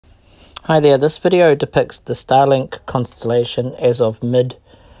Hi there, this video depicts the STARLINK constellation as of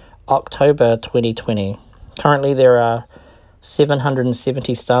mid-October 2020. Currently there are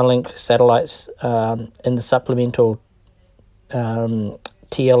 770 STARLINK satellites in the supplemental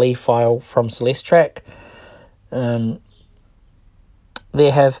TLE file from Celestrak. There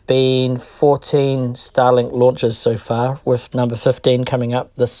have been 14 STARLINK launches so far, with number 15 coming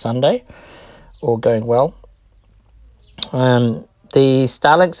up this Sunday, all going well. The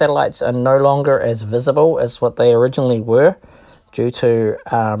STARLINK satellites are no longer as visible as what they originally were due to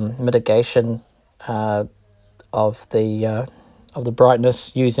mitigation of the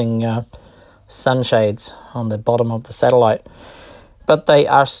brightness using sunshades on the bottom of the satellite. But they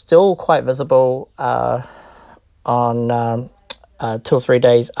are still quite visible on 2 or 3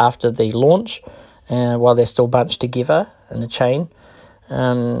 days after the launch, while they're still bunched together in a chain.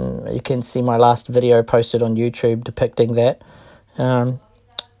 You can see my last video posted on YouTube depicting that.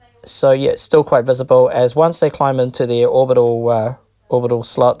 So yeah, it's still quite visible, as once they climb into their orbital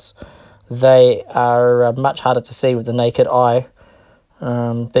slots, they are much harder to see with the naked eye,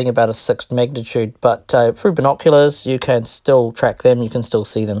 being about a 6th magnitude. But through binoculars, you can still track them, you can still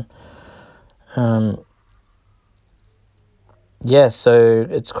see them. Yeah, so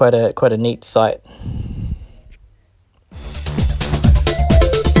it's quite a neat sight.